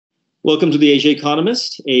Welcome to the Asia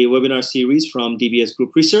Economist, a webinar series from DBS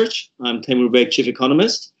Group Research. I'm Taimur Beg, Chief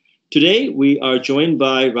Economist. Today, we are joined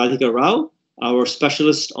by Radhika Rao, our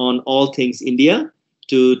specialist on all things India,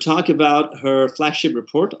 to talk about her flagship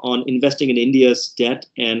report on investing in India's debt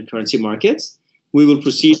and currency markets. We will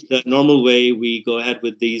proceed the normal way we go ahead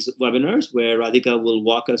with these webinars, where Radhika will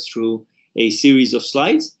walk us through a series of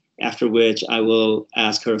slides, after which I will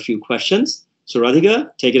ask her a few questions. So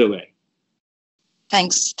Radhika, take it away.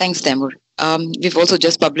 Thanks, Taimur. We've also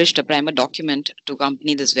just published a primer document to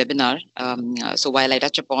accompany this webinar. So while I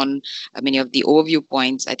touch upon many of the overview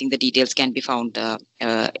points, I think the details can be found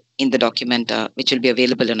in the document, which will be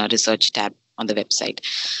available in our research tab on the website.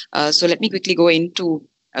 So let me quickly go into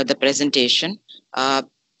the presentation.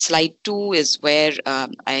 Slide 2 is where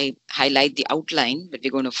I highlight the outline that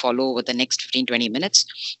we're going to follow over the next 15-20 minutes.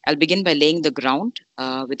 I'll begin by laying the ground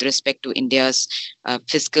with respect to India's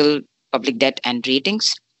fiscal public debt and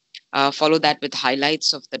ratings. Follow that with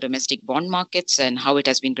highlights of the domestic bond markets and how it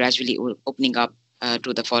has been gradually opening up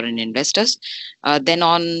to the foreign investors. Then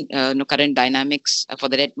on current dynamics for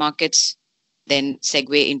the debt markets, then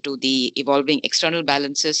segue into the evolving external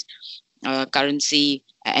balances, currency,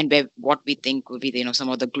 and what we think will be some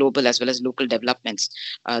of the global as well as local developments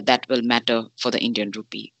that will matter for the Indian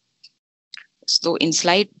rupee. So in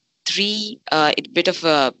slide 3, a bit of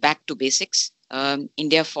a back to basics.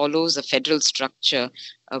 India follows a federal structure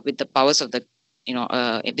with the powers of the,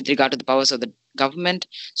 with regard to the powers of the government.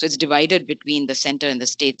 So it's divided between the center and the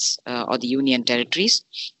states or the union territories.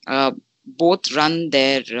 Both run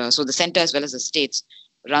their, so the center as well as the states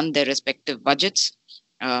run their respective budgets,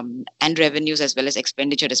 and revenues as well as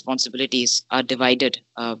expenditure responsibilities are divided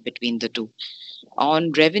between the two.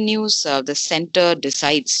 On revenues, the center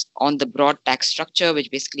decides on the broad tax structure, which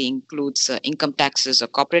basically includes income taxes or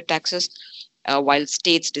corporate taxes, while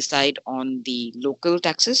states decide on the local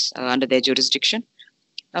taxes under their jurisdiction.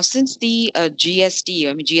 Now, since the GST,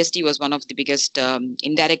 GST was one of the biggest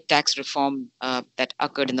indirect tax reform that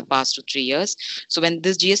occurred in the past 2 to 3 years. So when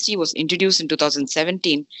this GST was introduced in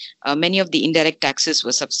 2017, many of the indirect taxes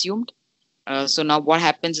were subsumed. So now what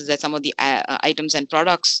happens is that some of the items and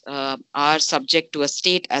products are subject to a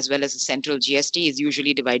state as well as a central GST is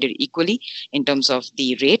usually divided equally in terms of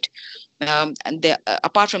the rate. And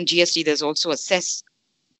apart from GST, there's also a cess,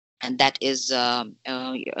 and that is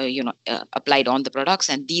applied on the products,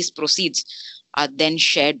 and these proceeds are then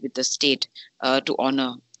shared with the state to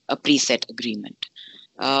honor a preset agreement.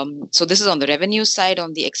 So this is on the revenue side.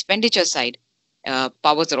 On the expenditure side,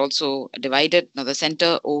 powers are also divided. Now the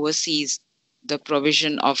center oversees the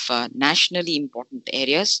provision of nationally important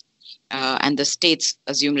areas, and the states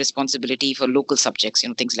assume responsibility for local subjects,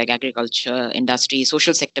 things like agriculture, industry,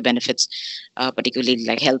 social sector benefits, particularly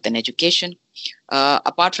like health and education.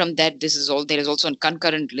 Apart from that, there is also a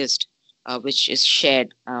concurrent list which is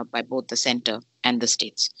shared by both the center and the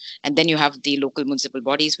states. And then you have the local municipal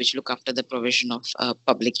bodies which look after the provision of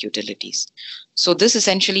public utilities. So this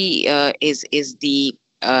essentially is the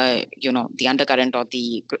the undercurrent or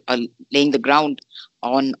the laying the ground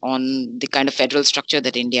on the kind of federal structure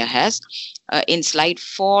that India has. In slide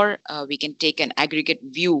 4, we can take an aggregate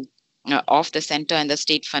view of the center and the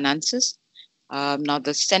state finances. Now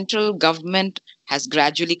the central government has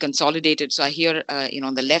gradually consolidated. So here,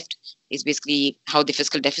 on the left is basically how the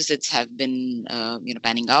fiscal deficits have been,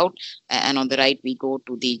 panning out. And on the right, we go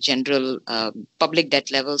to the general public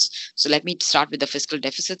debt levels. So let me start with the fiscal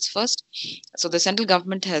deficits first. So the central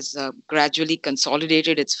government has gradually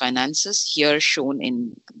consolidated its finances, here shown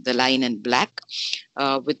in the line in black,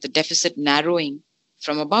 with the deficit narrowing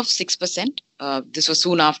from above 6%. This was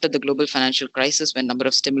soon after the global financial crisis when a number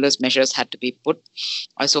of stimulus measures had to be put.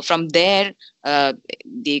 So from there,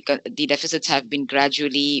 the deficits have been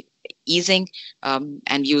gradually easing,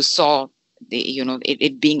 and you saw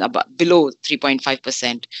it being below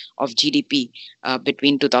 3.5% of GDP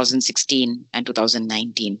between 2016 and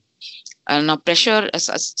 2019. Now pressure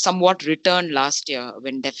has somewhat returned last year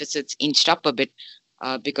when deficits inched up a bit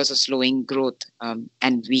because of slowing growth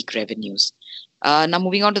and weak revenues. Now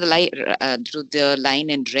moving on to the line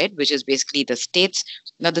in red, which is basically the states.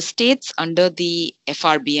 Now the states under the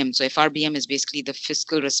FRBM. So FRBM is basically the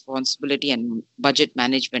Fiscal Responsibility and Budget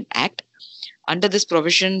Management Act. Under this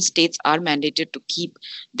provision, states are mandated to keep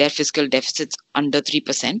their fiscal deficits under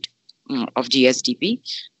 3% of GSDP,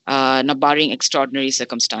 now barring extraordinary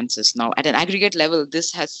circumstances. Now at an aggregate level,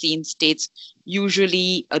 this has seen states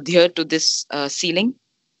usually adhere to this ceiling,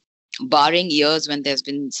 barring years when there's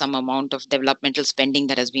been some amount of developmental spending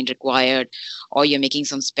that has been required, or you're making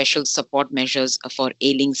some special support measures for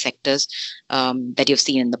ailing sectors that you've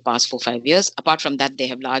seen in the past 4-5 years. Apart from that, they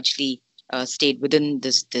have largely stayed within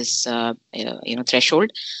this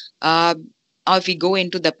threshold. If we go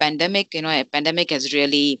into the pandemic, a pandemic has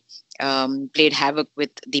really played havoc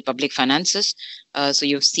with the public finances. So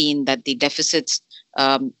you've seen that the deficits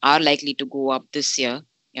are likely to go up this year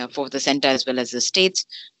for the center as well as the states,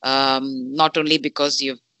 not only because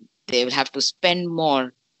they will have to spend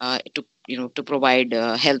more to provide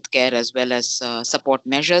healthcare as well as support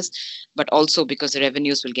measures, but also because the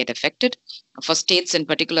revenues will get affected. For states in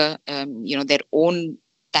particular, their own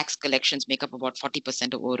tax collections make up about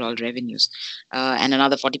 40% of overall revenues, and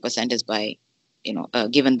another 40% is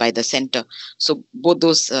given by the center. So both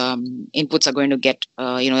those inputs are going to get,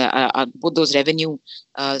 both those revenue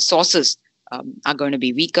sources are going to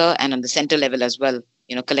be weaker, and on the center level as well.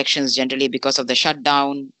 Collections generally, because of the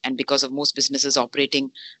shutdown and because of most businesses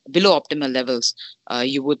operating below optimal levels,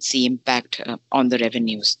 you would see impact on the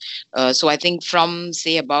revenues. So I think from,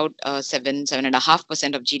 say, about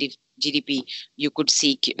 7.5% of GDP, you could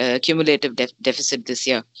see cumulative deficit this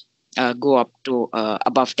year go up to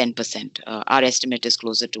above 10%. Our estimate is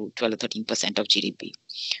closer to 12 or 13% of GDP.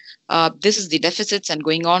 This is the deficits, and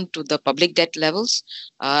going on to the public debt levels.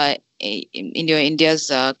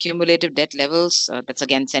 India's cumulative debt levels, that's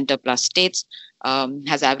again center plus states,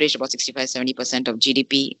 has averaged about 65-70% of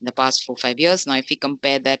GDP in the past 4-5 years. Now, if we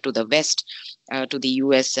compare that to the West, to the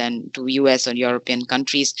US and to US or European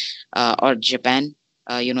countries or Japan,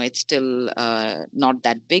 it's still not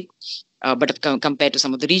that big. But compared to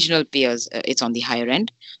some of the regional peers, it's on the higher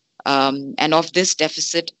end. And of this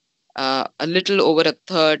deficit, a little over a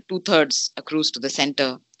third, 2/3 accrues to the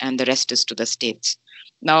center, and the rest is to the states.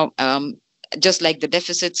 Now, just like the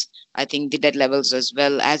deficits, I think the debt levels as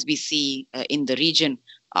well, as we see in the region,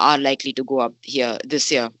 are likely to go up here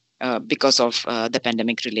this year because of the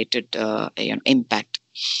pandemic-related impact.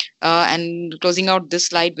 And closing out this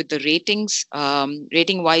slide with the ratings,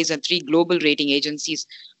 rating-wise, 3 global rating agencies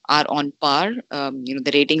are on par.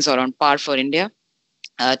 The ratings are on par for India.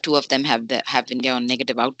 2 of them have India on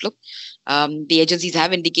negative outlook. The agencies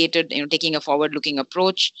have indicated, taking a forward-looking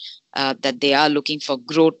approach, that they are looking for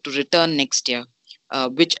growth to return next year,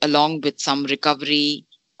 which, along with some recovery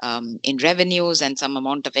in revenues and some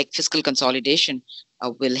amount of fiscal consolidation,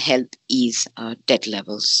 will help ease debt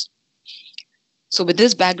levels. So with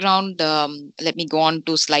this background, let me go on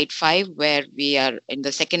to slide 5, where we are in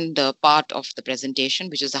the second part of the presentation,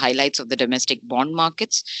 which is the highlights of the domestic bond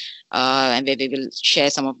markets, and where we will share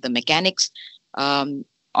some of the mechanics.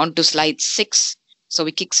 On to slide 6. So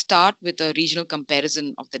we kickstart with a regional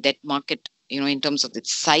comparison of the debt market, in terms of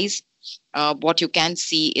its size. What you can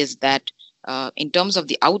see is that in terms of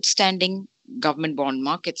the outstanding government bond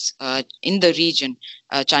markets in the region,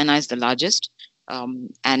 China is the largest.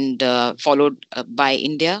 And followed by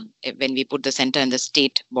India. When we put the center and the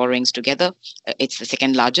state borrowings together, it's the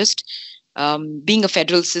second largest. Being a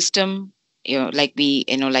federal system, like we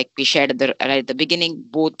shared at the beginning,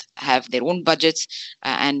 both have their own budgets,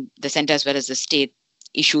 and the center as well as the state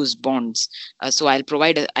issues bonds. So I'll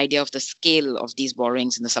provide an idea of the scale of these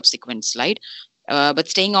borrowings in the subsequent slide. But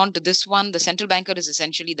staying on to this one, the central banker is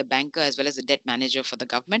essentially the banker as well as the debt manager for the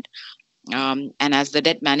government. And as the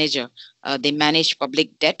debt manager, they manage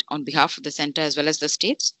public debt on behalf of the center as well as the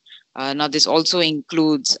states. Now, this also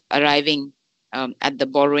includes arriving at the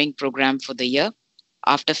borrowing program for the year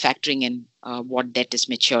after factoring in what debt is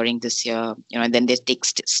maturing this year, and then they take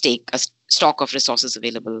stock of resources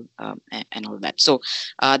available and all that. So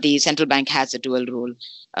the central bank has a dual role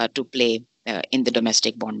to play in the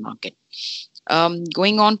domestic bond market.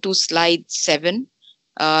 Going on to slide 7.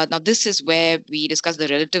 Now, this is where we discuss the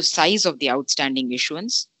relative size of the outstanding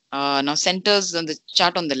issuance. Now, centers on the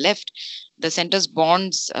chart on the left, the center's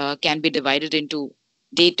bonds can be divided into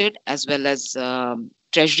dated as well as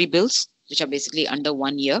treasury bills, which are basically under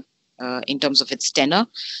 1 year in terms of its tenor.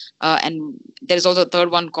 And there is also a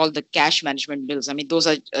third one called the cash management bills. I mean, those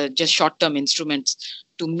are just short-term instruments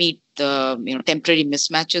to meet the temporary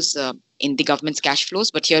mismatches in the government's cash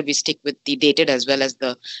flows. But here we stick with the dated as well as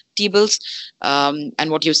the T-bills.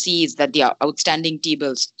 And what you see is that the outstanding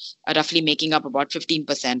T-bills are roughly making up about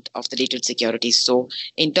 15% of the dated securities. So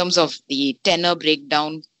in terms of the tenor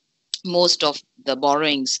breakdown, most of the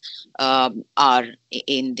borrowings are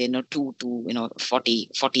in the 2 to 40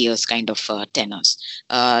 years kind of tenors,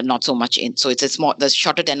 not so much in. So it's the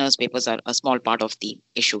shorter tenors papers are a small part of the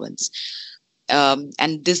issuance.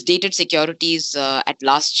 And this dated securities at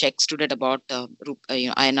last check stood at about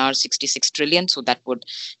INR 66 trillion. So that would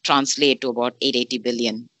translate to about 880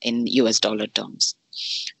 billion in US dollar terms.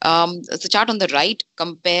 The chart on the right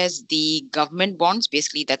compares the government bonds,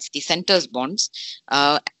 basically that's the center's bonds,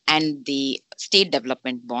 and the state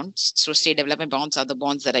development bonds. So state development bonds are the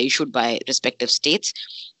bonds that are issued by respective states.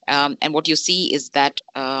 And what you see is that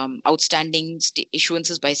outstanding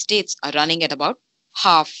issuances by states are running at about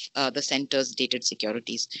half the center's dated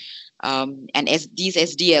securities. And as these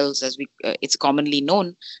SDLs, as it's commonly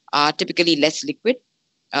known, are typically less liquid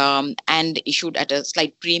and issued at a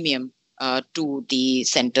slight premium to the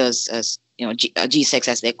center's, GSECs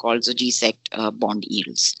as they're called, so GSEC bond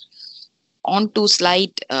yields. On to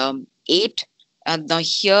slide 8. Now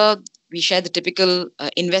here we share the typical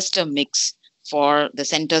investor mix for the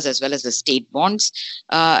centers as well as the state bonds.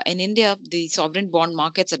 In India, the sovereign bond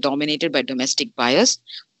markets are dominated by domestic buyers,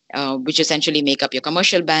 which essentially make up your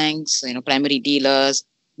commercial banks, primary dealers,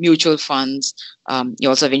 mutual funds. You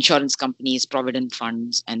also have insurance companies, provident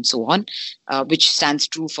funds, and so on, which stands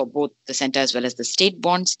true for both the center as well as the state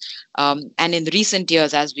bonds. And in the recent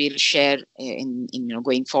years, as we'll share in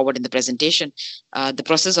going forward in the presentation, the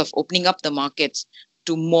process of opening up the markets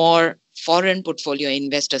to more foreign portfolio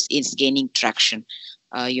investors is gaining traction.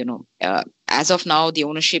 As of now, the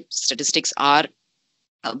ownership statistics are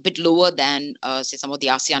a bit lower than, say, some of the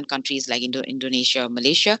ASEAN countries like Indonesia,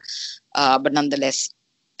 Malaysia, but nonetheless,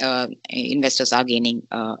 investors are gaining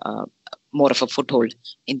more of a foothold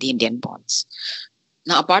in the Indian bonds.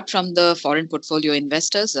 Now, apart from the foreign portfolio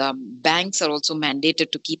investors, banks are also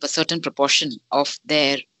mandated to keep a certain proportion of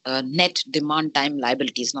their net demand time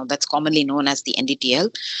liabilities. Now, that's commonly known as the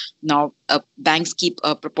NDTL. Now, banks keep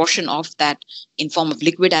a proportion of that in form of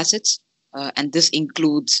liquid assets, and this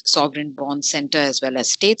includes sovereign bond center as well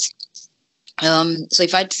as states. So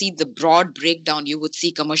if I see the broad breakdown, you would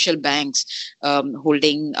see commercial banks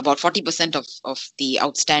holding about 40% of the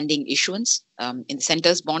outstanding issuance in the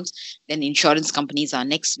center's bonds. Then insurance companies are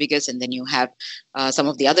next biggest, and then you have some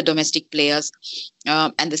of the other domestic players,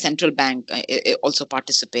 and the central bank also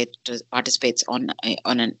participates on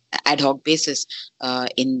an ad hoc basis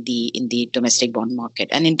in the domestic bond market.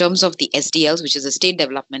 And in terms of the SDLs, which is the state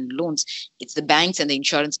development loans, it's the banks and the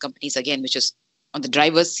insurance companies again, which is on the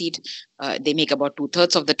driver's seat. They make about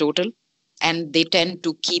 2/3 of the total, and they tend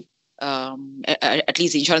to keep, at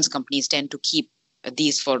least insurance companies tend to keep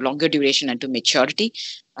these for longer duration and to maturity,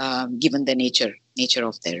 given the nature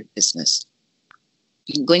of their business.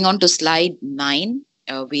 Going on to slide 9,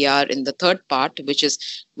 we are in the third part, which is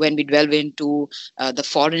when we delve into the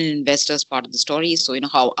foreign investors part of the story. So,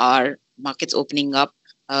 how are markets opening up,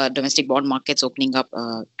 domestic bond markets opening up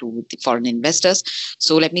to the foreign investors.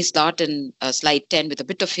 So let me start in slide 10 with a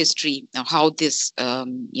bit of history of how this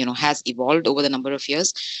has evolved over the number of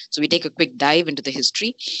years. So we take a quick dive into the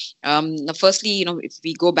history. Now, firstly, if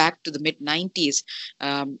we go back to the mid-90s,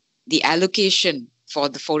 the allocation for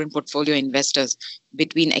the foreign portfolio investors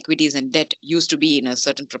between equities and debt used to be in a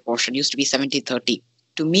certain proportion, used to be 70-30,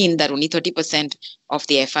 to mean that only 30% of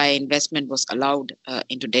the FI investment was allowed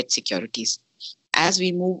into debt securities. As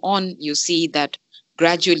we move on, you see that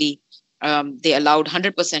gradually they allowed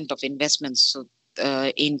 100% of investments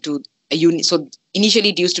into a unit. So initially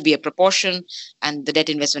it used to be a proportion, and the debt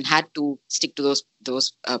investment had to stick to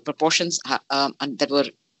those proportions that were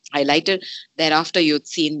highlighted. Thereafter, you'd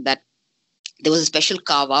seen that there was a special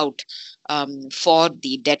carve out for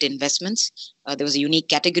the debt investments. There was a unique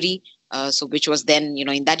category. So which was then,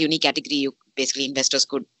 in that unique category, basically investors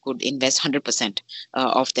could invest 100%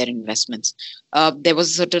 of their investments. There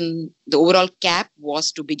was the overall cap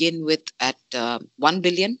was to begin with at 1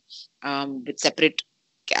 billion with separate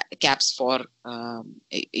caps for,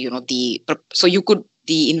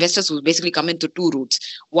 the investors would basically come into two routes.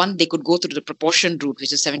 One, they could go through the proportion route,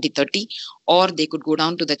 which is 70-30, or they could go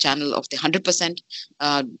down to the channel of the 100%,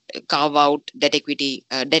 carve out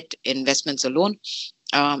debt investments alone.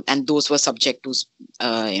 And those were subject to,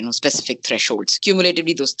 specific thresholds.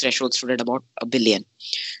 Cumulatively, those thresholds stood at about 1 billion.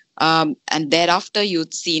 And thereafter,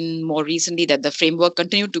 you'd seen more recently that the framework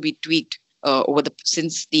continued to be tweaked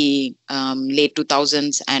since the late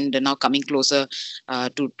 2000s and now coming closer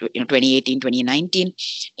to 2018, 2019.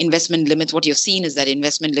 Investment limits, what you've seen is that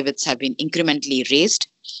investment limits have been incrementally raised.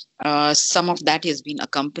 Some of that has been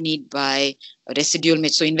accompanied by residual.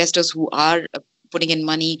 So investors who are putting in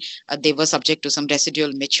money, they were subject to some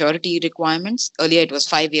residual maturity requirements. Earlier, it was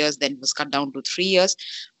 5 years, then it was cut down to 3 years.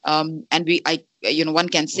 And one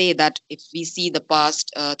can say that if we see the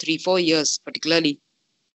past 3-4 years, particularly,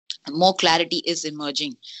 more clarity is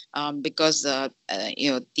emerging because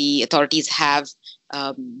the authorities have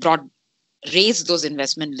raised those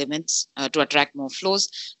investment limits to attract more flows,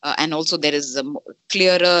 and also there is a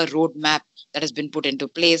clearer roadmap that has been put into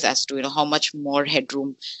place as to how much more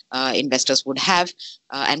headroom investors would have,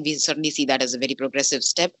 and we certainly see that as a very progressive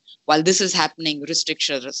step. While this is happening,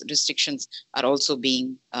 restrictions are also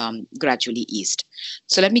being gradually eased.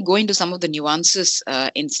 So let me go into some of the nuances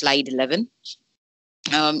in slide 11.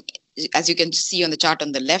 As you can see on the chart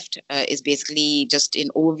on the left, is basically just an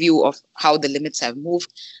overview of how the limits have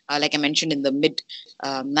moved. Like I mentioned, in the mid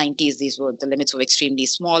 90s, the limits were extremely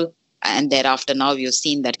small, and thereafter now you've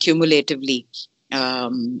seen that cumulatively,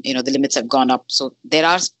 the limits have gone up. So there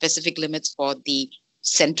are specific limits for the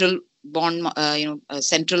central bond,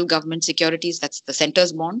 central government securities, that's the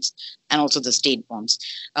center's bonds, and also the state bonds.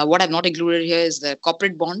 What I've not included here is the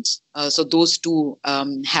corporate bonds. So those two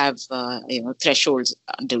have thresholds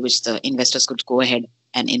until which the investors could go ahead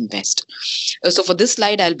and invest. So for this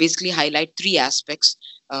slide, I'll basically highlight three aspects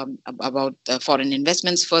about foreign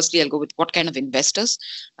investments. Firstly, I'll go with what kind of investors.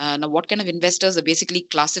 Now, what kind of investors are basically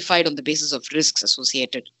classified on the basis of risks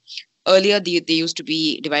associated. Earlier, they used to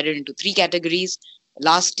be divided into three categories.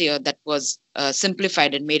 Last year, that was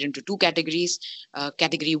simplified and made into two categories.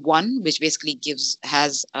 Category one, which basically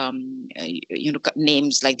has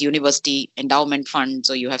names like the university endowment funds,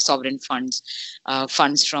 or you have sovereign funds,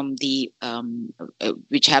 funds from the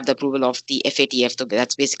which have the approval of the FATF. So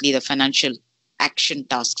that's basically the Financial Action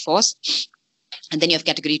Task Force. And then you have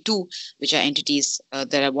category two, which are entities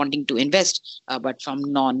that are wanting to invest, but from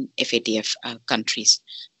non-FATF countries.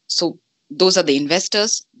 So those are the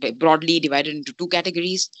investors, broadly divided into two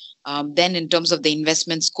categories. Then in terms of the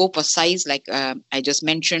investment scope or size, like I just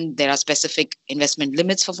mentioned, there are specific investment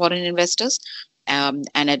limits for foreign investors. And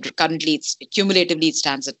currently, cumulatively, it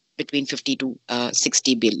stands at between 50 to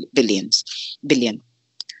 60 billion.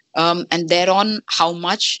 And thereon, how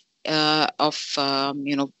much of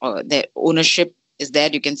their ownership is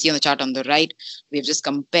there. You can see on the chart on the right. We've just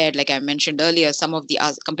compared, like I mentioned earlier,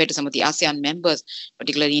 compared to some of the ASEAN members,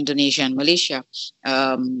 particularly Indonesia and Malaysia.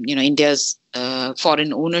 India's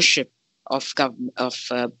foreign ownership of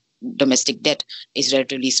domestic debt is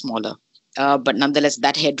relatively smaller, but nonetheless,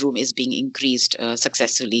 that headroom is being increased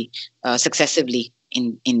successively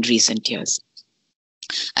in recent years.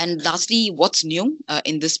 And lastly, what's new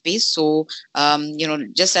in this space? So,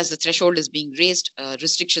 just as the threshold is being raised,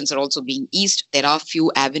 restrictions are also being eased. There are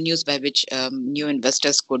few avenues by which new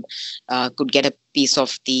investors could get a piece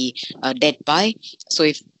of the debt pie.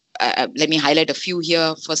 So, let me highlight a few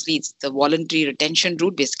here. Firstly, it's the voluntary retention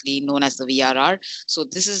route, basically known as the VRR. So,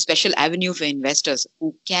 this is a special avenue for investors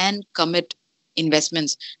who can commit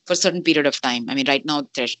investments for a certain period of time. I mean, right now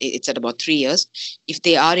it's at about 3 years. If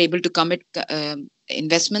they are able to commit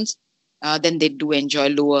investments, then they do enjoy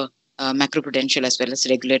lower macroprudential as well as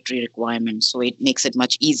regulatory requirements. So it makes it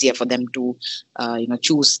much easier for them to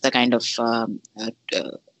choose the kind of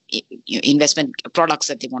investment products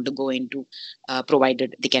that they want to go into,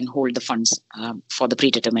 provided they can hold the funds for the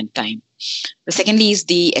predetermined time. The secondly is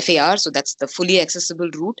the FAR, so that's the fully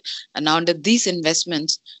accessible route. And now under these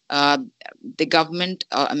investments, the government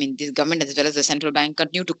as well as the central bank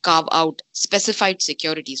continue to carve out specified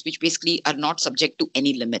securities, which basically are not subject to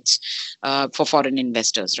any limits for foreign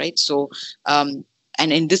investors, right? So, and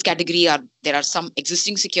in this category, there are some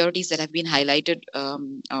existing securities that have been highlighted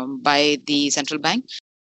by the central bank.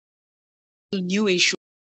 New issue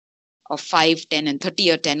of 5, 10, and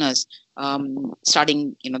 30-year tenors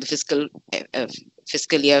starting, the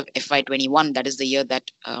fiscal year FY21. That is the year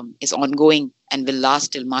that is ongoing and will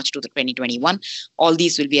last till March 2021. All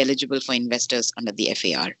these will be eligible for investors under the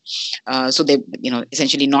FAR. So they,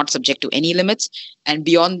 essentially not subject to any limits. And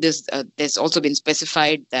beyond this, there's also been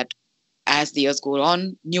specified that as the years go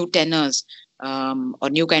on, new tenors or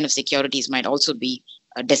new kind of securities might also be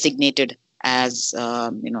designated as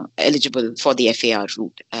eligible for the FAR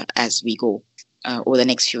route as we go over the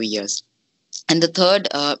next few years. And the third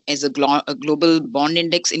is a global bond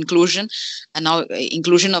index inclusion. And now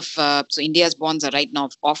inclusion of, so India's bonds are right now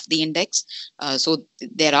off the index. So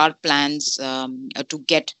there are plans to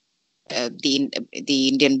get the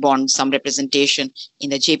Indian bond some representation in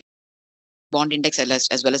the JP bond index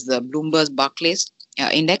as well as the Bloomberg Barclays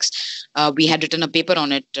index. We had written a paper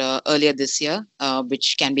on it earlier this year,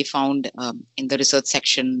 which can be found in the research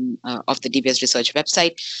section of the DBS research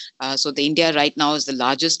website. So the India right now is the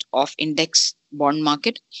largest off-index bond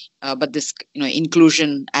market, but this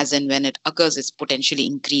inclusion as and when it occurs is potentially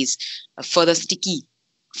increase further sticky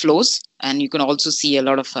flows, and you can also see a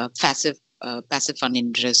lot of passive fund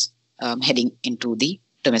interest heading into the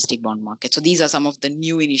domestic bond market. So these are some of the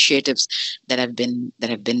new initiatives that have been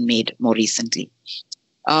made more recently.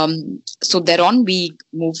 So thereon we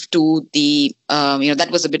move to the, that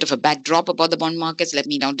was a bit of a backdrop about the bond markets. Let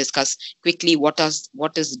me now discuss quickly what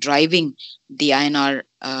is driving the INR,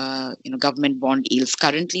 government bond yields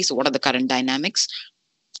currently. So what are the current dynamics?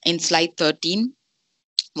 In slide 13,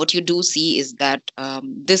 what you do see is that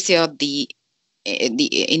this year the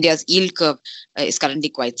India's yield curve is currently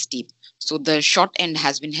quite steep. So the short end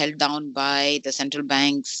has been held down by the central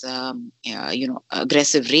bank's,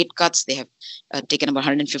 aggressive rate cuts. They have taken about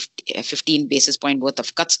 115 basis point worth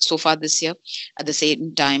of cuts so far this year. At the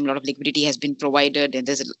same time, a lot of liquidity has been provided, and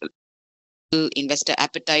there's a investor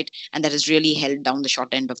appetite, and that has really held down the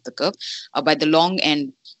short end of the curve. By the long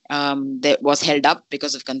end, that was held up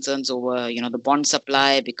because of concerns over, the bond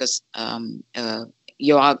supply, because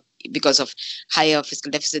because of higher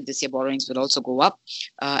fiscal deficit this year, borrowings will also go up,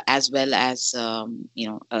 as well as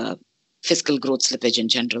fiscal growth slippage in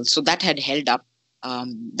general. So that had held up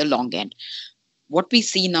the long end. What we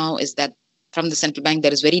see now is that from the central bank,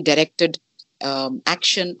 there is very directed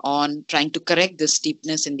action on trying to correct the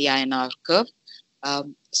steepness in the INR curve.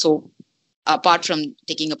 So apart from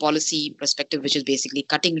taking a policy perspective, which is basically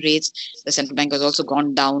cutting rates, the central bank has also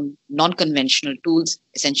gone down non-conventional tools,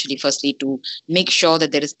 essentially, firstly, to make sure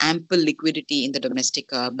that there is ample liquidity in the domestic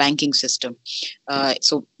banking system.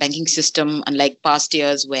 So banking system, unlike past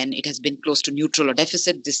years when it has been close to neutral or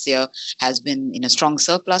deficit, this year has been in a strong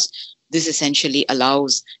surplus. This essentially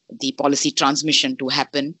allows the policy transmission to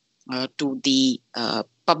happen to the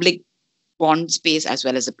public bond space as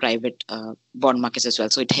well as the private bond markets as well.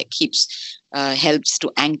 So it helps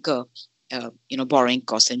to anchor, borrowing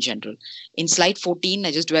costs in general. In slide 14,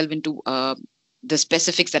 I just delve into the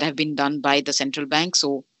specifics that have been done by the central bank.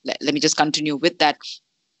 So let me just continue with that.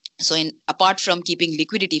 So apart from keeping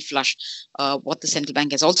liquidity flush, what the central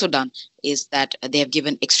bank has also done is that they have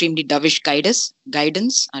given extremely dovish guidance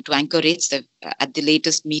to anchor rates. At the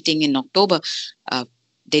latest meeting in October,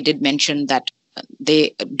 they did mention that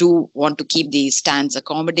they do want to keep the stance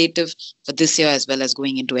accommodative for this year as well as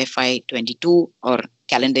going into FY22 or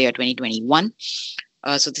calendar year 2021.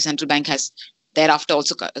 So the central bank has thereafter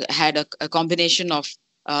also had a combination of,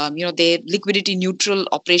 their liquidity neutral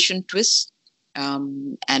operation twists,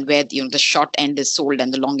 and where the short end is sold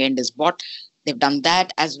and the long end is bought. They've done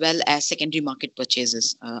that, as well as secondary market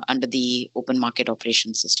purchases under the open market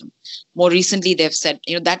operation system. More recently, they've said,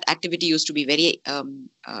 that activity used to be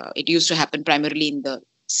it used to happen primarily in the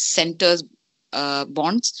center's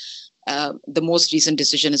bonds. The most recent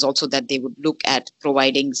decision is also that they would look at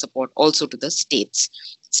providing support also to the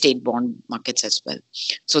state bond markets as well.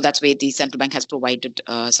 So that's where the central bank has provided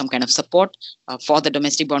some kind of support for the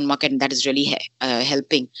domestic bond market, and that is really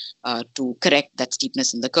helping to correct that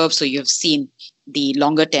steepness in the curve. So you have seen the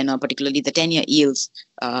longer tenor, particularly the 10-year yields,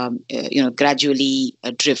 gradually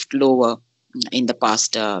drift lower in the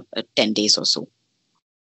past 10 days or so.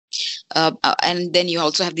 And then you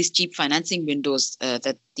also have these cheap financing windows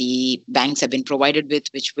that the banks have been provided with,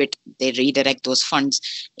 which they redirect those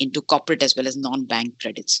funds into corporate as well as non-bank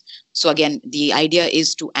credits. So again, the idea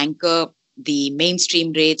is to anchor the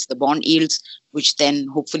mainstream rates, the bond yields, which then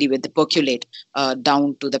hopefully will percolate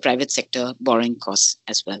down to the private sector borrowing costs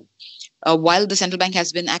as well. While the central bank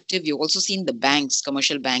has been active, you've also seen the banks,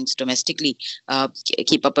 commercial banks domestically,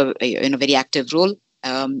 keep up a very active role.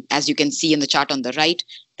 As you can see in the chart on the right,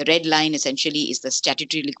 the red line essentially is the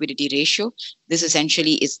statutory liquidity ratio. This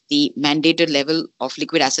essentially is the mandated level of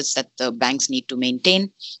liquid assets that the banks need to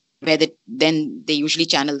maintain, where then they usually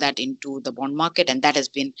channel that into the bond market, and that has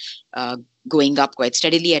been going up quite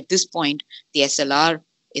steadily. At this point, the SLR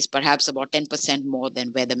is perhaps about 10% more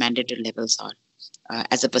than where the mandated levels are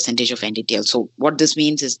as a percentage of NDTL. So what this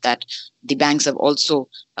means is that the banks have also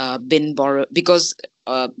been because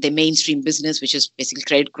the mainstream business, which is basically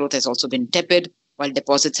credit growth, has also been tepid, while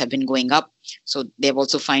deposits have been going up. So they've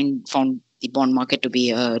also found the bond market to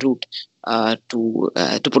be a route to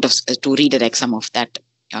redirect some of that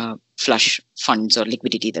flush funds or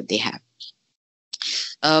liquidity that they have.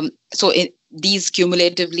 So these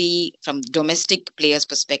cumulatively, from domestic players'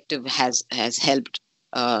 perspective, has helped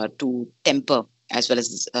to temper as well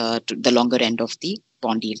as to the longer end of the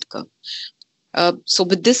bond yield curve. So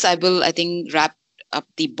with this, I will, I think, wrap up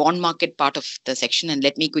the bond market part of the section, and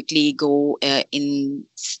let me quickly go into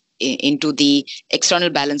the external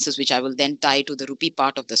balances, which I will then tie to the rupee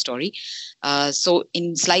part of the story. So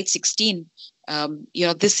in slide 16,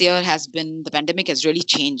 This year the pandemic has really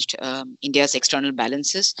changed India's external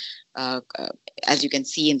balances. As you can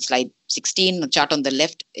see in slide 16, the chart on the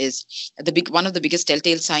left is one of the biggest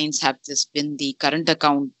telltale signs have been the current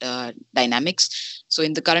account dynamics. So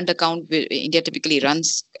in the current account, India typically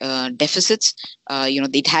runs deficits.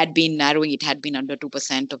 It had been narrowing. It had been under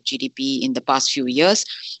 2% of GDP in the past few years.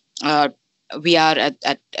 We are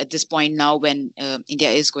at this point now when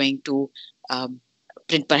India is going to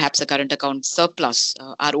print perhaps a current account surplus.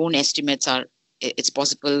 Our own estimates are it's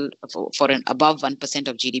possible for an above 1%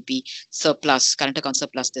 of GDP surplus, current account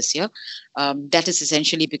surplus this year. That is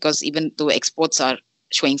essentially because even though exports are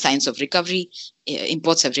showing signs of recovery,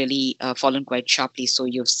 imports have really fallen quite sharply. So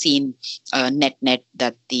you've seen net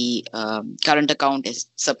that the current account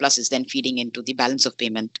surplus is then feeding into the balance of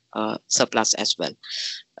payment surplus as well.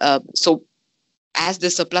 So as the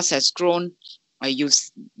surplus has grown, you're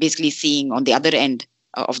basically seeing on the other end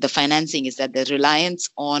of the financing is that the reliance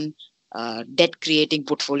on debt-creating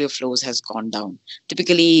portfolio flows has gone down.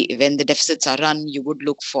 Typically, when the deficits are run, you would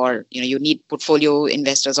look for, you need portfolio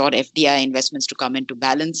investors or FDI investments to come in to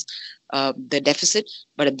balance the deficit.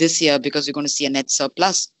 But this year, because we're going to see a net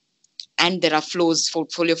surplus, and there are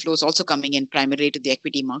portfolio flows also coming in primarily to the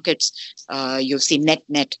equity markets, you'll see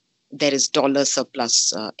net, there is dollar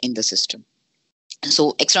surplus in the system.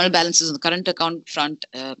 So external balances on the current account front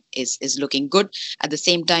is looking good. At the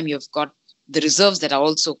same time, you've got the reserves that are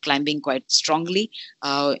also climbing quite strongly.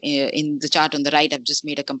 In the chart on the right, I've just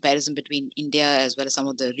made a comparison between India as well as some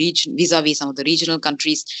of the vis-a-vis some of the regional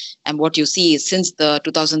countries. And what you see is since the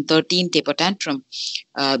 2013 taper tantrum,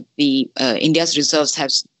 India's reserves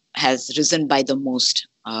has risen by the most.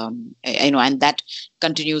 And that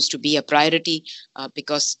continues to be a priority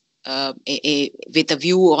because with a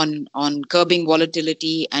view on curbing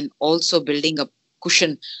volatility and also building a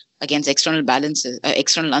cushion against external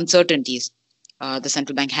uncertainties, the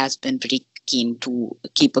central bank has been pretty keen to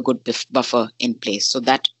keep a good buffer in place. So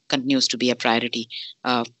that continues to be a priority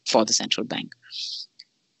for the central bank.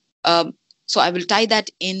 So I will tie that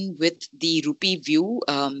in with the rupee view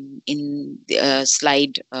in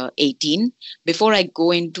slide 18. Before I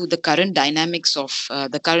go into the current dynamics of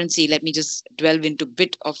the currency, let me just delve into a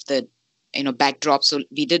bit of the backdrop. So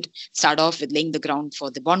we did start off with laying the ground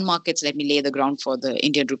for the bond markets. Let me lay the ground for the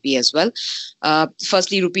Indian rupee as well.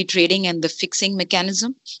 Firstly, rupee trading and the fixing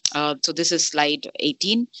mechanism. So this is slide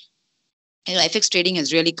 18. FX trading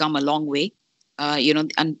has really come a long way.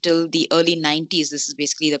 Until the early 90s, this is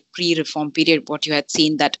basically the pre-reform period. What you had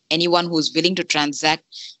seen that anyone who's willing to transact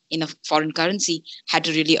in a foreign currency had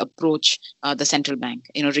to really approach the central bank.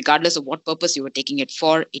 Regardless of what purpose you were taking it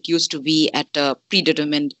for, it used to be at a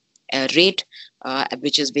predetermined rate,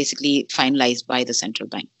 which is basically finalized by the central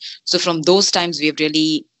bank. So from those times, we have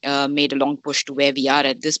really made a long push to where we are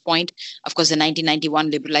at this point. Of course, the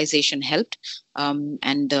 1991 liberalization helped,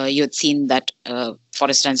 and you had seen that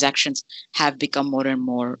forex transactions have become more and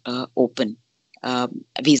more open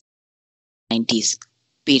vis-a-vis the 90s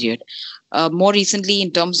period. More recently,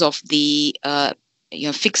 in terms of the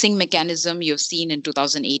fixing mechanism, you've seen in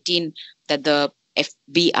 2018 that the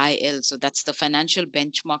FBIL, so that's the Financial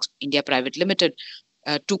Benchmarks India Private Limited,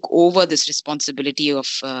 took over this responsibility of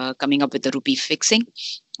coming up with the rupee fixing.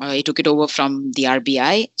 It took it over from the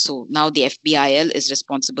RBI. So now the FBIL is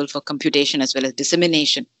responsible for computation as well as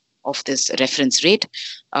dissemination of this reference rate.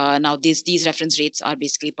 Now these reference rates are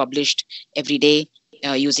basically published every day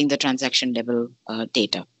using the transaction level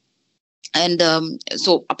data. And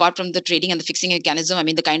so apart from the trading and the fixing mechanism,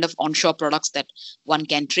 the kind of onshore products that one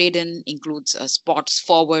can trade in includes spots,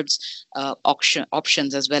 forwards,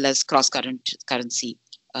 options, as well as cross-currency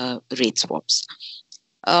rate swaps.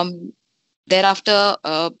 Thereafter,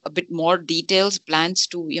 a bit more details, plans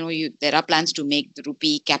to, there are plans to make the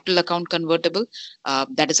rupee capital account convertible.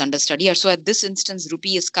 That is under study. So at this instance,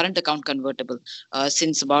 rupee is current account convertible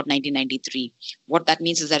since about 1993. What that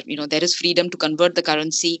means is that, there is freedom to convert the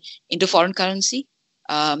currency into foreign currency.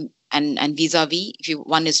 And vis-a-vis, if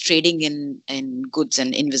one is trading in goods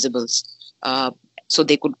and invisibles. So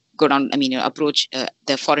they could go down, approach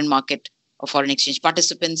the foreign market or foreign exchange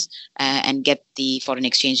participants and get the foreign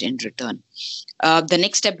exchange in return. The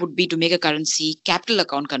next step would be to make a currency capital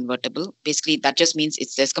account convertible. Basically, that just means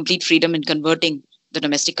there's complete freedom in converting the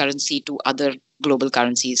domestic currency to other global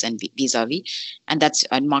currencies and vis-a-vis, and that's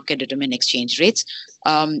market-determined exchange rates.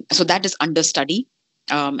 So that is under study,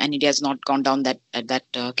 and India has not gone down that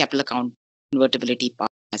capital account convertibility path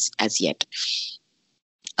as yet.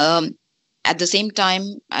 At the same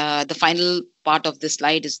time, the final part of this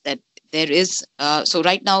slide is that there is, so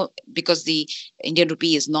right now, because the Indian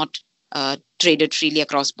rupee is not traded freely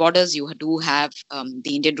across borders. You do have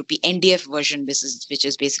the Indian rupee NDF version, which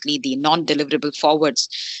is basically the non-deliverable forwards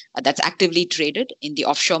that's actively traded in the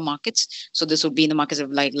offshore markets. So this would be in the markets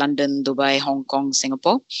of like London, Dubai, Hong Kong,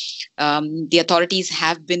 Singapore. The authorities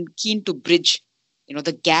have been keen to bridge,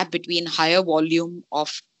 the gap between higher volume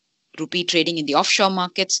of rupee trading in the offshore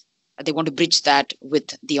markets. They want to bridge that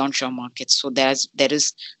with the onshore markets. So there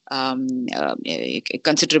is a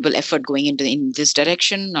considerable effort going in this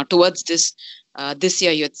direction. Now, towards this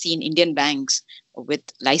year, you had seen Indian banks with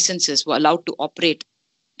licenses were allowed to operate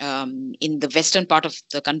in the western part of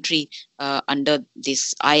the country under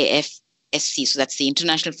this IFSC. So that's the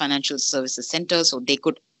International Financial Services Center. So they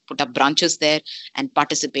could put up branches there and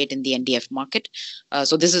participate in the NDF market.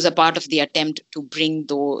 So this is a part of the attempt to bring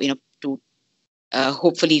to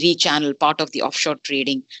hopefully rechannel part of the offshore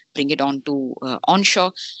trading, bring it on to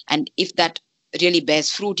onshore. And if that really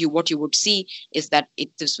bears fruit, what you would see is that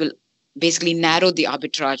this will basically narrow the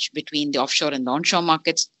arbitrage between the offshore and the onshore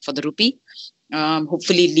markets for the rupee,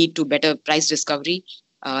 hopefully lead to better price discovery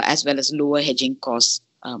as well as lower hedging costs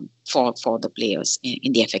for the players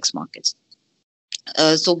in the FX markets.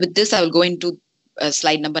 So with this, I will go into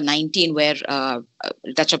slide number 19, where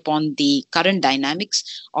touch upon the current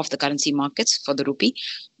dynamics of the currency markets for the rupee.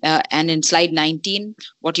 And in slide 19,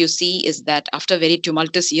 what you see is that after a very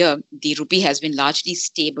tumultuous year, the rupee has been largely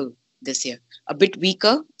stable this year. A bit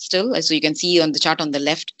weaker still, so you can see on the chart on the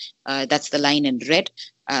left, that's the line in red.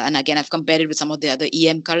 And again, I've compared it with some of the other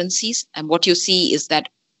EM currencies. And what you see is that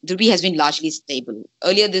the rupee has been largely stable.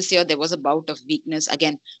 Earlier this year, there was a bout of weakness,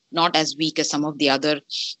 again, not as weak as some of the other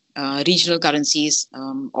regional currencies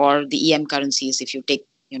or the EM currencies. If you take,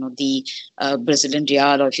 the Brazilian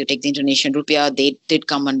real, or if you take the Indonesian rupiah, they did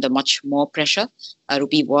come under much more pressure.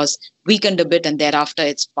 Rupee was weakened a bit, and thereafter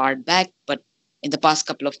it's pared back. But in the past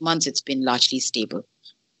couple of months, it's been largely stable.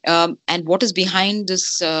 And what is behind this,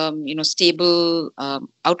 stable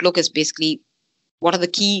outlook is basically what are the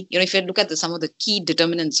key, if you look at some of the key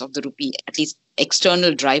determinants of the rupee, at least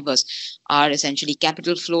external drivers, are essentially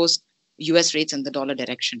capital flows, US rates, and the dollar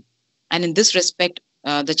direction. And in this respect,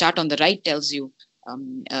 the chart on the right tells you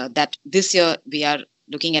that this year we are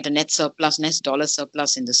looking at a net dollar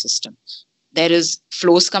surplus in the system. There is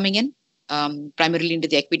flows coming in, primarily into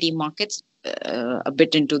the equity markets, a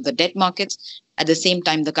bit into the debt markets. At the same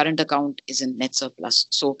time, the current account is in net surplus.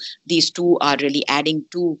 So these two are really adding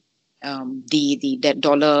to the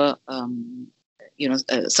dollar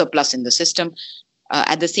surplus in the system.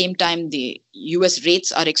 At the same time, the US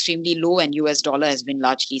rates are extremely low, and US dollar has been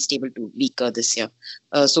largely stable to weaker this year.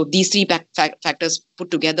 So these three factors put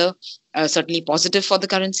together are certainly positive for the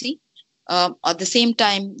currency. At the same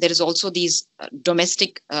time, there is also these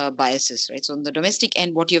domestic biases, right? So on the domestic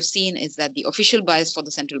end, what you've seen is that the official bias for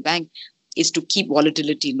the central bank is to keep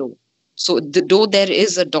volatility low. So though there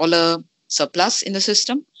is a dollar surplus in the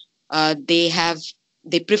system,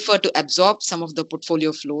 they prefer to absorb some of the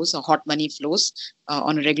portfolio flows or hot money flows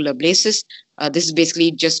on a regular basis. This is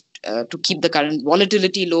basically just to keep the current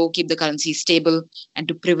volatility low, keep the currency stable, and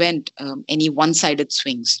to prevent any one-sided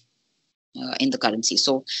swings in the currency.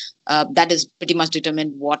 So that is pretty much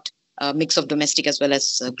determined what mix of domestic as well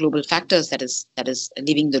as global factors that is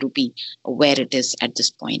leaving the rupee where it is at this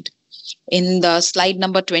point. In the slide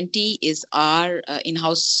number 20 is our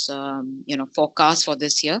in-house forecast for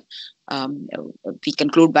this year. We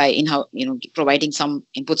conclude by providing some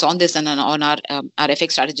inputs on this, and on our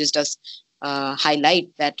FX strategist does highlight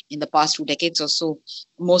that in the past 2 decades or so,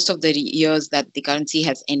 most of the years that the currency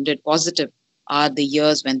has ended positive are the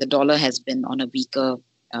years when the dollar has been on a weaker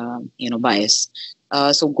bias.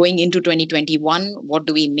 So going into 2021, what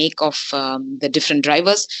do we make of the different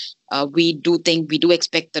drivers? We do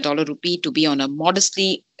expect the dollar rupee to be on a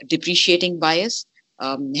modestly depreciating bias,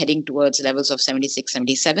 heading towards levels of 76,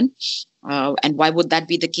 77. And why would that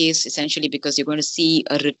be the case? Essentially because you're going to see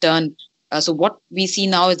a return. So what we see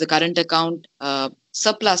now is the current account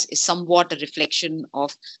surplus is somewhat a reflection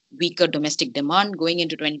of weaker domestic demand. Going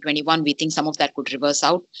into 2021, we think some of that could reverse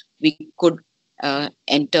out. We could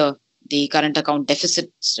enter the current account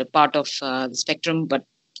deficits part of the spectrum, but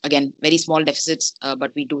again, very small deficits,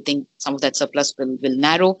 but we do think some of that surplus will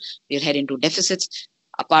narrow. We'll head into deficits.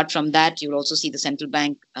 Apart from that, you'll also see the central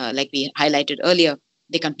bank, like we highlighted earlier,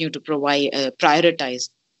 they continue to prioritize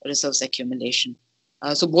reserves accumulation.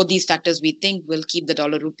 So both these factors we think will keep the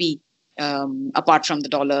dollar rupee, apart from the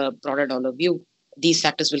broader dollar view, these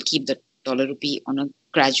factors will keep the dollar rupee on a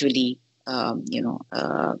gradually,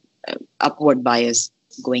 upward bias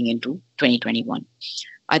going into 2021.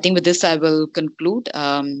 I think with this, I will conclude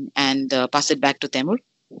and pass it back to Temur.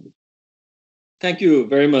 Thank you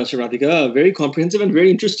very much, Radhika. Very comprehensive and very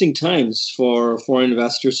interesting times for foreign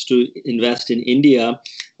investors to invest in India.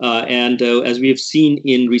 As we have seen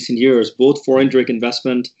in recent years, both foreign direct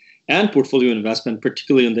investment and portfolio investment,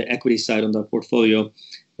 particularly on the equity side on the portfolio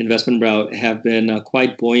investment route, have been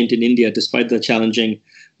quite buoyant in India despite the challenging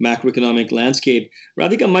macroeconomic landscape.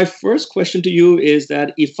 Radhika, my first question to you is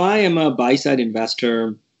that if I am a buy-side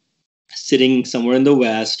investor sitting somewhere in the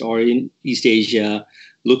West or in East Asia,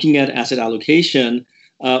 looking at asset allocation,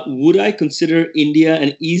 would I consider India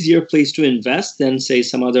an easier place to invest than, say,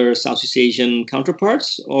 some other Southeast Asian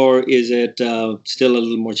counterparts, or is it still a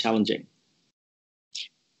little more challenging?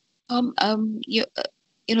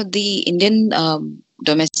 The Indian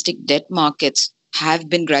domestic debt markets have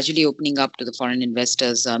been gradually opening up to the foreign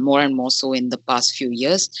investors more and more so in the past few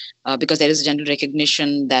years, because there is a general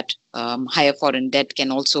recognition that higher foreign debt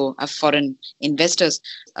can also have foreign investors,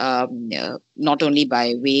 not only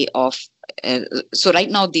by way of so right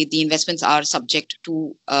now the investments are subject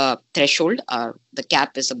to threshold. The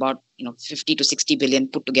cap is about 50 to 60 billion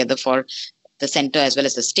put together for the center as well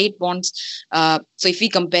as the state bonds. So if we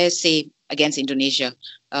compare, say, against Indonesia,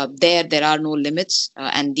 there are no limits,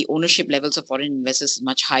 and the ownership levels of foreign investors is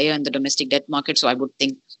much higher in the domestic debt market. So I would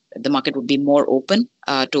think the market would be more open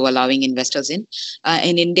to allowing investors in.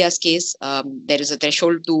 In India's case, there is a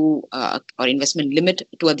threshold to or investment limit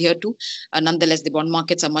to adhere to. Nonetheless, the bond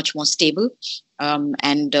markets are much more stable,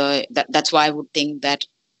 and that's why I would think that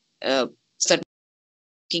certain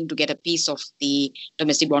to get a piece of the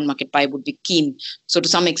domestic bond market pie would be keen. So to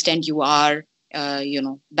some extent, you are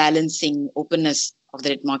balancing openness of the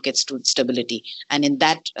debt markets to stability, and in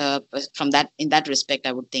that respect,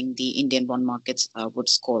 I would think the Indian bond markets would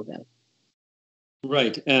score well.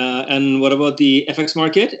 Right. And what about the FX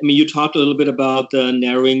market? I mean, you talked a little bit about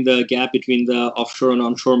narrowing the gap between the offshore and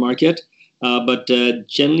onshore market, but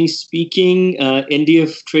generally speaking,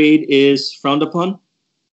 NDF trade is frowned upon.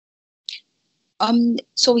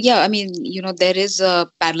 So yeah, I mean, there is a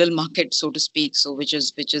parallel market, so to speak, so which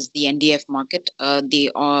is the NDF market.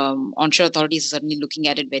 The onshore authorities are certainly looking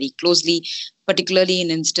at it very closely, particularly in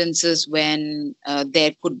instances when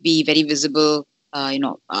there could be very visible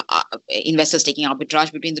investors taking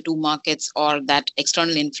arbitrage between the two markets, or that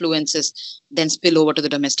external influences then spill over to the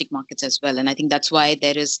domestic markets as well. And I think that's why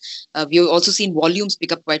there is, we've also seen volumes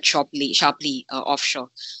pick up quite sharply offshore.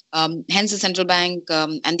 Hence, the central bank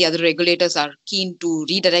and the other regulators are keen to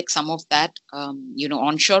redirect some of that,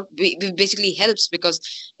 onshore. It basically helps because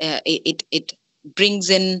it brings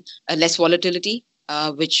in less volatility,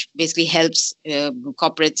 which basically helps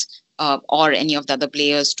corporates or any of the other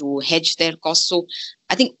players to hedge their costs. So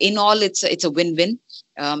I think in all, it's a win-win.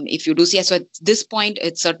 If you do see, so at this point,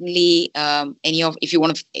 it's certainly if you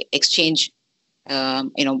want to exchange,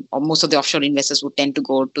 most of the offshore investors would tend to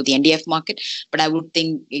go to the NDF market. But I would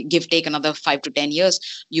think, take another 5 to 10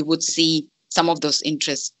 years, you would see some of those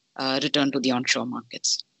interests return to the onshore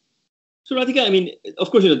markets. So Radhika, I mean, of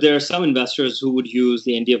course, there are some investors who would use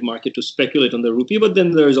the NDF market to speculate on the rupee, but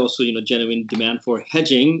then there is also, genuine demand for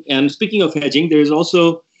hedging. And speaking of hedging, there is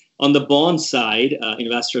also on the bond side,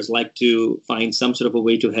 investors like to find some sort of a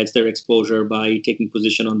way to hedge their exposure by taking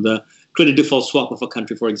position on the credit default swap of a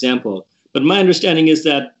country, for example. But my understanding is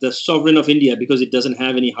that the sovereign of India, because it doesn't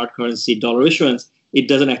have any hard currency dollar issuance, it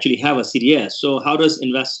doesn't actually have a CDS. So how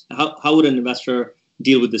would an investor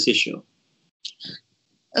deal with this issue?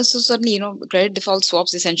 So certainly, credit default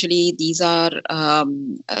swaps, essentially, these are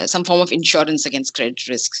some form of insurance against credit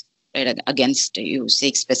risks, right, against,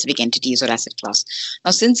 say, specific entities or asset class.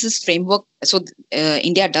 Now, since this framework, so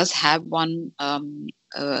India does have one,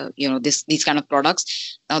 these kind of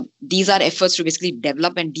products. Now, these are efforts to basically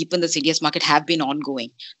develop and deepen the CDS market have been ongoing.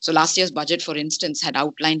 So last year's budget, for instance, had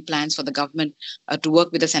outlined plans for the government to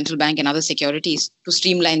work with the central bank and other securities to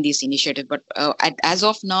streamline these initiatives. But as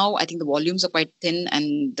of now, I think the volumes are quite thin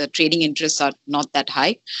and the trading interests are not that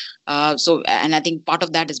high. And I think part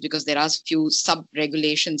of that is because there are few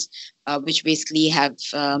sub-regulations which basically have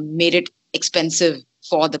made it expensive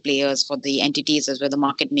for the players, for the entities as well, the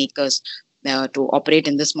market makers, to operate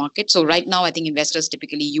in this market. So right now, I think investors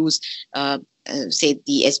typically use, say,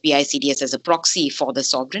 the SBI CDS as a proxy for the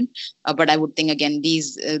sovereign. But I would think, again,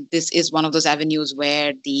 this is one of those avenues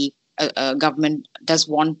where the government does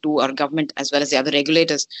want to, or government as well as the other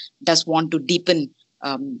regulators does want to deepen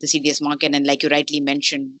the CDS market. And like you rightly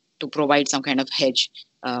mentioned, to provide some kind of hedge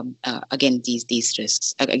against these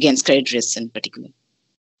risks, against credit risks in particular.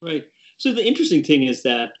 Right. So the interesting thing is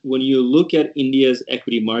that when you look at India's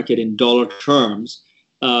equity market in dollar terms,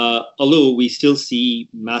 although we still see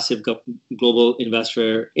massive global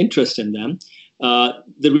investor interest in them,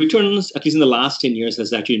 The returns, at least in the last 10 years,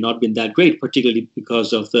 has actually not been that great, particularly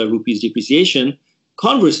because of the rupee's depreciation.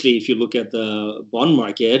 Conversely, if you look at the bond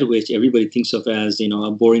market, which everybody thinks of as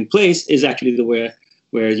a boring place, is actually the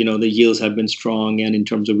where the yields have been strong, and in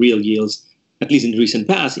terms of real yields, at least in recent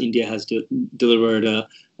past, India has delivered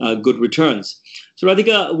good returns. So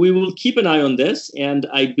Radhika, we will keep an eye on this, and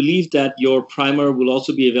I believe that your primer will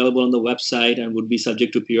also be available on the website and would be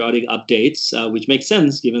subject to periodic updates, which makes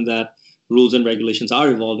sense given that rules and regulations are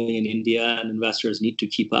evolving in India and investors need to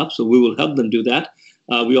keep up. So we will help them do that.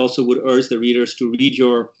 We also would urge the readers to read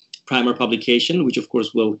your primer publication, which of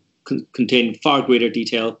course will contain far greater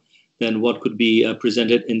detail than what could be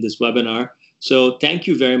presented in this webinar. So thank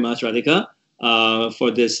you very much, Radhika,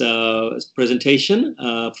 for this presentation.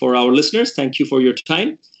 For our listeners, thank you for your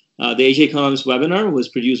time. The Asia Economist webinar was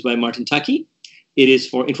produced by Martin Taki. It is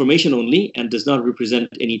for information only and does not represent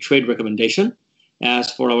any trade recommendation.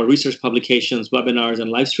 As for our research publications, webinars,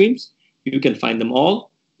 and live streams, you can find them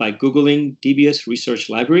all by Googling DBS Research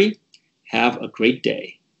Library. Have a great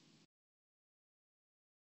day.